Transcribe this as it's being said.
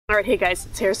Alright, hey guys,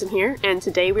 it's Harrison here, and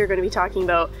today we're going to be talking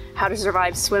about how to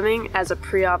survive swimming as a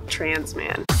pre-op trans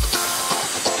man.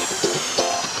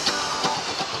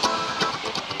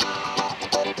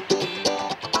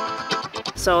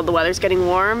 So the weather's getting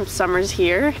warm, summer's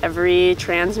here. Every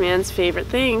trans man's favorite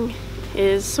thing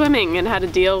is swimming and how to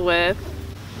deal with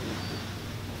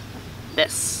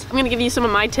this. I'm going to give you some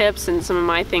of my tips and some of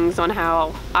my things on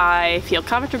how I feel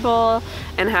comfortable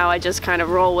and how I just kind of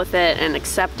roll with it and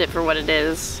accept it for what it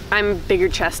is. I'm bigger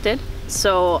chested,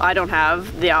 so I don't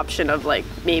have the option of like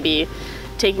maybe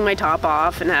taking my top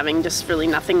off and having just really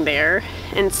nothing there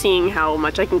and seeing how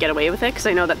much I can get away with it, because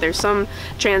I know that there's some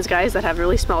trans guys that have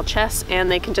really small chests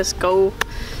and they can just go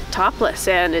topless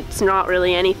and it's not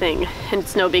really anything and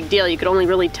it's no big deal. You could only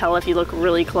really tell if you look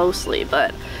really closely,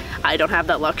 but I don't have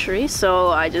that luxury, so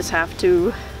I just have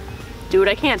to do what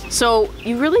I can. So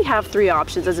you really have three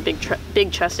options as a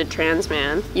big chested trans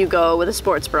man. You go with a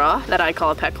sports bra that I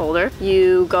call a pec holder.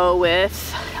 You go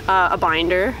with a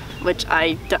binder, which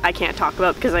I can't talk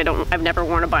about because I've never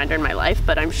worn a binder in my life,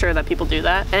 but I'm sure that people do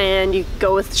that. And you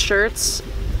go with shirts,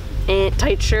 and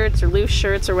tight shirts or loose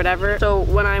shirts or whatever. So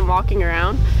when I'm walking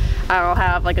around, I'll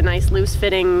have like a nice loose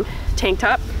fitting tank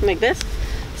top like this.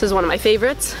 This is one of my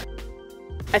favorites.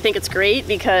 I think it's great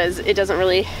because it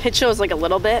shows like a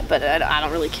little bit, but I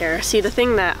don't really care. See, the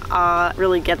thing that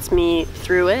really gets me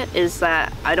through it is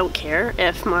that I don't care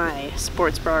if my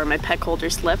sports bra or my pec holder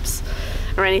slips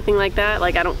or anything like that.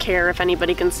 Like, I don't care if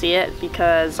anybody can see it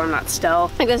because I'm not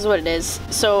stealth. Like, this is what it is.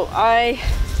 So I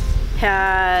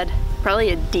had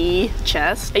probably a D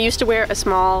chest. I used to wear a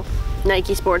small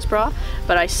Nike sports bra,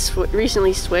 but I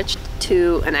recently switched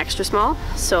to an extra small.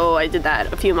 So I did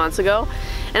that a few months ago.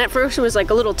 And at first it was like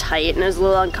a little tight and it was a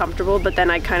little uncomfortable, but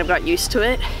then I kind of got used to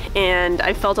it and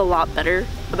I felt a lot better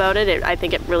about it. I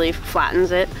think it really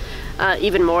flattens it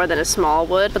even more than a small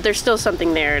would, but there's still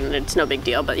something there and it's no big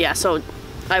deal. But yeah, so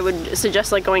I would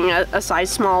suggest like going a size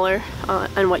smaller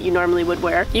than what you normally would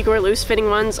wear. You can wear loose fitting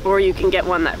ones, or you can get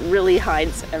one that really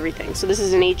hides everything. So this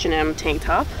is an H&M tank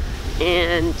top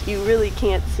and you really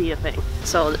can't see a thing.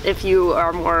 So if you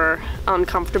are more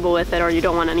uncomfortable with it or you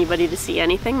don't want anybody to see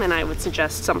anything, then I would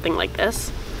suggest something like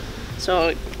this.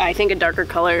 So I think a darker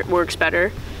color works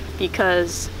better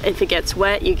because if it gets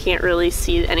wet, you can't really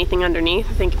see anything underneath.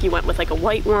 I think if you went with like a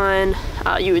white one,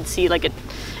 you would see like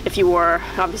if you wore,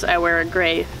 obviously I wear a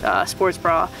gray sports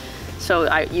bra,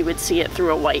 so you would see it through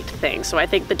a white thing. So I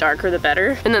think the darker the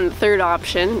better. And then the third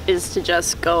option is to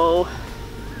just go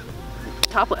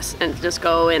topless and just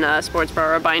go in a sports bra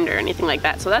or a binder or anything like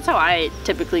that. So that's how I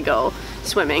typically go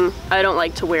swimming. I don't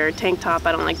like to wear a tank top.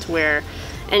 I don't like to wear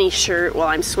any shirt while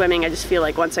I'm swimming. I just feel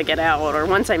like once I get out or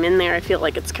once I'm in there, I feel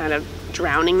like it's kind of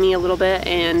drowning me a little bit.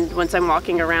 And once I'm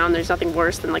walking around, there's nothing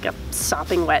worse than like a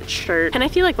sopping wet shirt. And I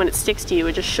feel like when it sticks to you,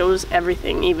 it just shows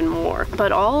everything even more.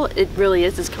 But all it really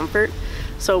is comfort.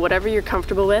 So whatever you're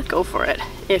comfortable with, go for it.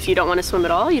 If you don't want to swim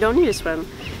at all, you don't need to swim.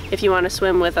 If you want to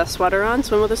swim with a sweater on,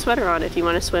 swim with a sweater on. If you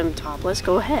want to swim topless,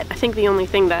 go ahead. I think the only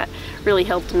thing that really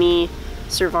helped me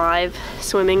survive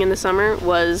swimming in the summer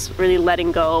was really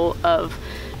letting go of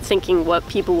thinking what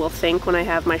people will think when I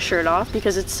have my shirt off,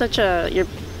 because it's such a,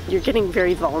 you're getting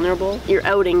very vulnerable. You're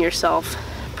outing yourself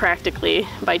practically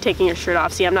by taking your shirt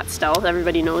off. See, I'm not stealth.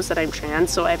 Everybody knows that I'm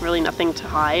trans, so I have really nothing to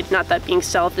hide. Not that being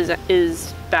stealth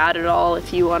is bad at all.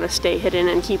 If you want to stay hidden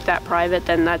and keep that private,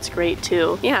 then that's great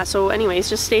too. Yeah, so anyways,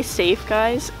 just stay safe,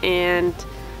 guys, and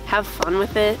have fun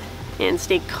with it and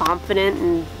stay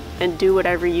confident and do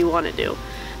whatever you want to do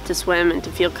to swim and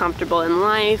to feel comfortable in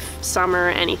life, summer,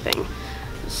 anything.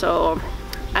 So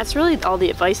that's really all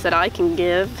the advice that I can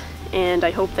give, and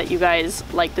I hope that you guys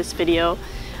like this video.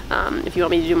 If you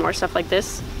want me to do more stuff like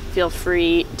this, feel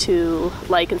free to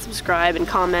like and subscribe and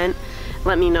comment.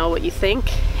 Let me know what you think.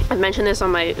 I've mentioned this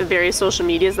on my various social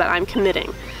medias that I'm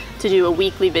committing to do a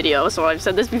weekly video. So I've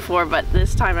said this before, but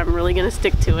this time I'm really gonna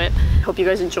stick to it. Hope you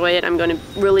guys enjoy it. I'm gonna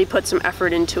really put some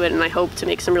effort into it, and I hope to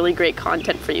make some really great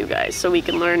content for you guys so we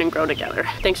can learn and grow together.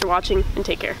 Thanks for watching and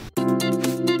take care.